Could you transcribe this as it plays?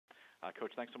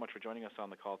Coach, thanks so much for joining us on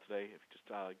the call today. If you just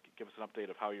give us an update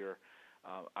of how your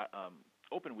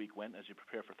open week went as you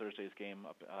prepare for Thursday's game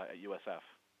up at USF.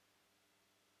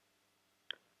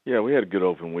 Yeah, we had a good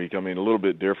open week. I mean, a little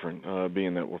bit different,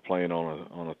 being that we're playing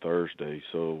on a Thursday.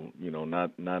 So,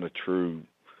 not a true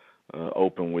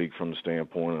open week from the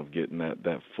standpoint of getting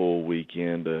that full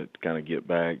weekend to kind of get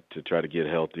back, to try to get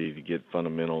healthy, to get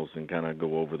fundamentals and kind of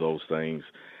go over those things.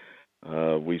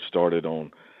 We started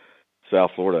on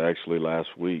South Florida actually last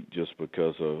week just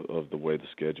because of the way the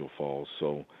schedule falls.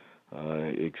 So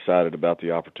excited about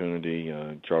the opportunity.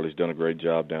 Charlie's done a great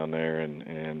job down there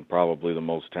and probably the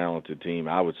most talented team,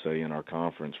 I would say, in our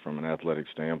conference from an athletic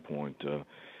standpoint.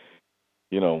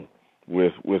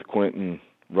 With Quentin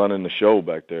running the show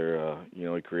back there,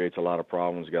 he creates a lot of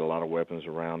problems, got a lot of weapons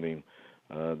around him.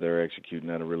 They're executing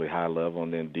at a really high level,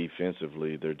 and then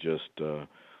defensively, they're just,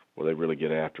 they really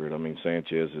get after it. I mean,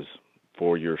 Sanchez is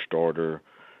 4-year starter,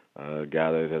 a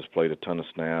guy that has played a ton of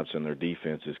snaps, and their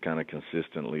defense is kind of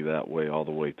consistently that way all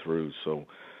the way through. So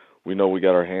we know we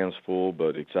got our hands full,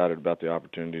 but excited about the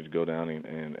opportunity to go down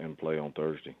and play on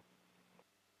Thursday.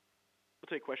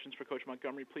 We'll take questions for Coach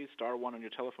Montgomery. Please star 1 on your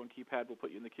telephone keypad. We'll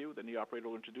put you in the queue. Then the operator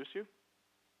will introduce you.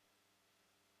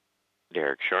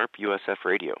 Derek Sharp, USF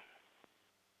Radio.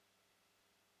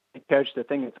 Coach, the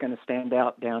thing that's going to stand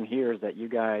out down here is that you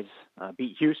guys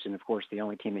beat Houston, of course, the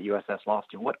only team that USF lost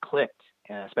to. What clicked,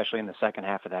 especially in the second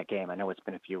half of that game? I know it's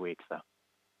been a few weeks, though.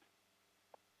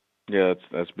 Yeah,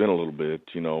 that's been a little bit.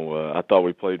 I thought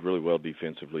we played really well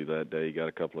defensively that day. Got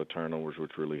a couple of turnovers,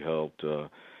 which really helped.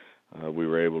 We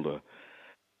were able to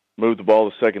move the ball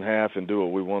the second half and do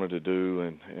what we wanted to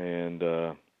do. And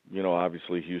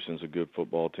obviously Houston's a good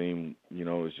football team.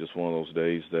 It's just one of those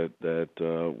days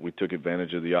that we took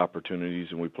advantage of the opportunities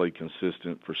and we played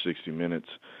consistent for 60 minutes.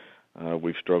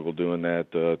 We've struggled doing that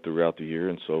throughout the year,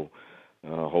 and so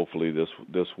hopefully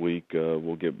this week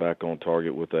we'll get back on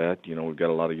target with that. We've got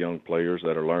a lot of young players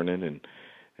that are learning,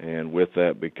 and with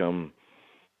that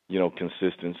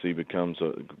consistency becomes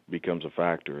a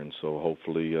factor, and so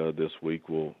hopefully this week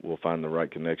we'll find the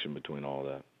right connection between all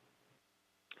that.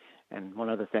 And one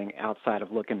other thing, outside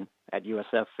of looking at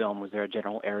USF film, was there a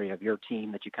general area of your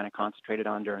team that you kind of concentrated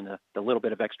on during the little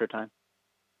bit of extra time?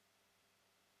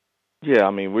 Yeah,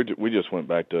 I mean, we just went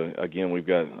back to, again, we've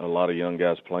got a lot of young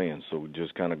guys playing, so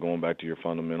just kind of going back to your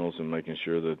fundamentals and making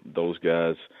sure that those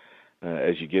guys,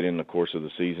 as you get in the course of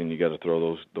the season, you got to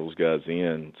throw those guys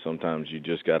in. Sometimes you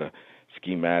just got to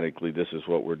schematically, this is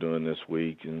what we're doing this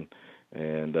week, and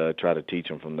try to teach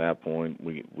them from that point.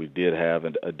 We did have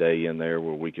a day in there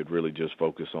where we could really just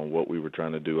focus on what we were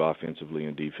trying to do offensively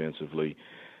and defensively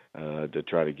to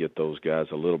try to get those guys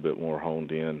a little bit more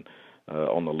honed in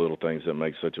on the little things that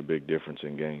make such a big difference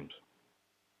in games.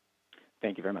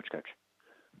 Thank you very much, Coach.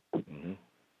 Mm-hmm.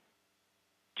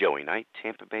 Joey Knight,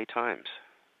 Tampa Bay Times.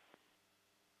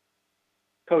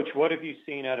 Coach, what have you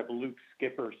seen out of Luke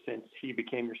Skipper since he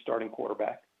became your starting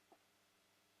quarterback?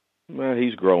 Well,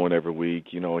 he's growing every week.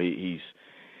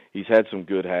 He's had some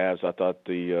good halves. I thought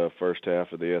the first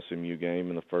half of the SMU game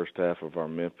and the first half of our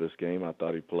Memphis game, I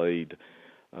thought he played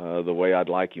the way I'd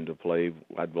like him to play.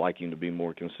 I'd like him to be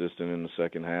more consistent in the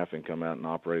second half and come out and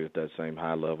operate at that same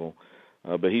high level.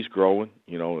 But he's growing.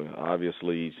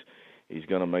 Obviously he's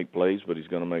going to make plays, but he's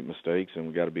going to make mistakes, and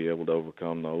we got to be able to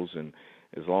overcome those. And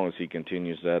as long as he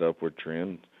continues that upward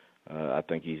trend, I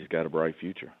think he's got a bright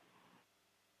future.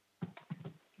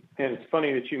 And it's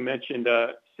funny that you mentioned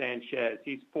Sanchez.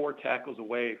 He's 4 tackles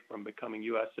away from becoming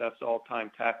USF's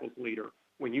all-time tackles leader.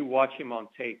 When you watch him on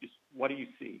tape, just what do you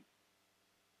see?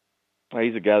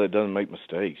 He's a guy that doesn't make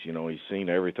mistakes. He's seen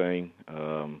everything.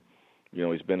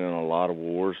 He's been in a lot of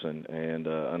wars and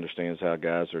understands how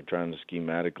guys are trying to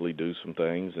schematically do some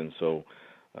things. And so,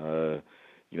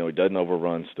 he doesn't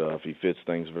overrun stuff. He fits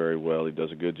things very well. He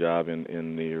does a good job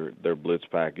in their blitz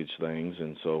package things.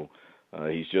 And so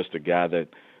he's just a guy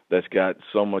that's got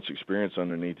so much experience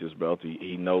underneath his belt.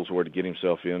 He knows where to get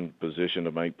himself in position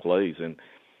to make plays. And,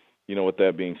 with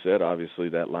that being said, obviously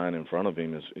that line in front of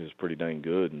him is pretty dang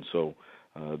good. And so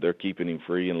they're keeping him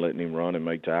free and letting him run and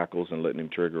make tackles and letting him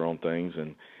trigger on things.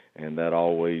 And that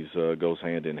always goes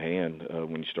hand in hand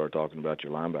when you start talking about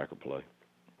your linebacker play.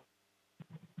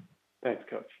 Thanks,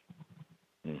 Coach.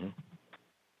 Mm-hmm.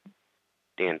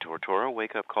 Dan Tortora,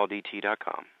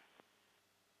 wakeupcalldt.com.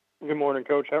 Good morning,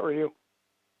 Coach. How are you?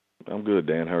 I'm good,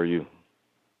 Dan. How are you?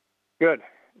 Good.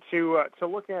 So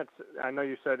looking at, I know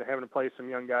you said having to play some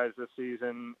young guys this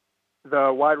season,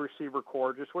 the wide receiver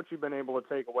core, just what you've been able to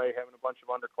take away, having a bunch of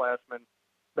underclassmen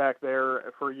back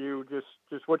there for you,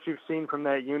 just what you've seen from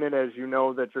that unit as you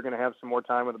know that you're going to have some more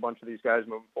time with a bunch of these guys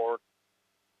moving forward.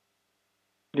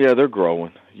 Yeah, they're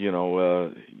growing.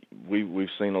 We've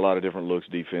seen a lot of different looks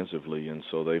defensively, and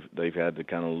so they've had to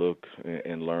kind of look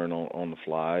and learn on the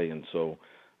fly, and so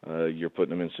you're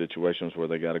putting them in situations where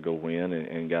they got to go win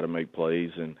and got to make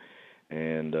plays, and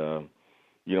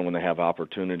when they have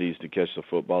opportunities to catch the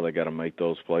football, they got to make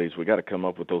those plays. We got to come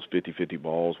up with those 50-50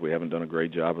 balls. We haven't done a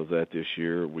great job of that this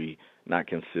year. We not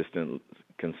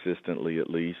consistently at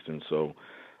least, and so.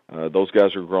 Those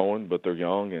guys are growing, but they're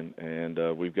young,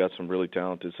 and we've got some really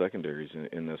talented secondaries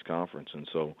in this conference. And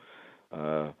so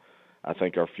I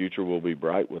think our future will be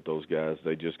bright with those guys.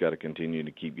 They just got to continue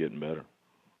to keep getting better.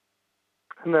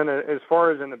 And then as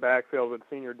far as in the backfield with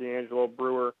senior D'Angelo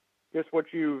Brewer, just what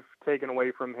you've taken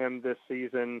away from him this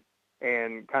season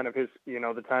and kind of his,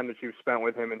 the time that you've spent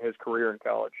with him in his career in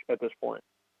college at this point.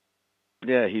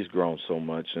 Yeah, he's grown so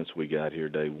much since we got here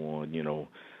day one.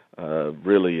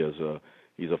 Really is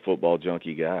he's a football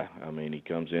junkie guy. I mean, he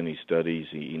comes in, he studies,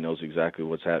 he knows exactly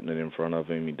what's happening in front of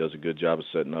him. He does a good job of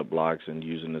setting up blocks and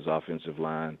using his offensive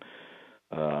line.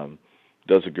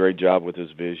 Does a great job with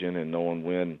his vision and knowing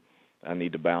when I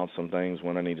need to bounce some things,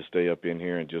 when I need to stay up in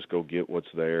here and just go get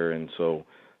what's there. And so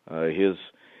his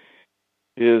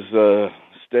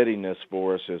steadiness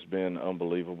for us has been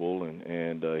unbelievable,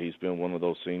 and he's been one of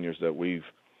those seniors that we've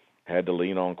had to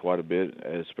lean on quite a bit,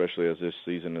 especially as this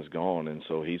season has gone. And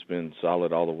so he's been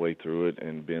solid all the way through it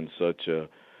and been such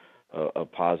a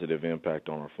positive impact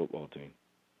on our football team.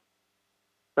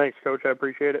 Thanks, Coach. I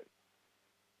appreciate it.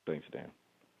 Thanks, Dan.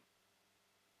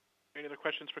 Any other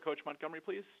questions for Coach Montgomery,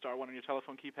 please? Star 1 on your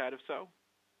telephone keypad if so.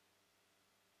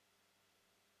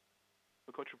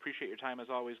 Well, Coach, appreciate your time as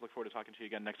always. Look forward to talking to you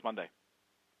again next Monday.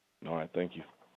 All right. Thank you.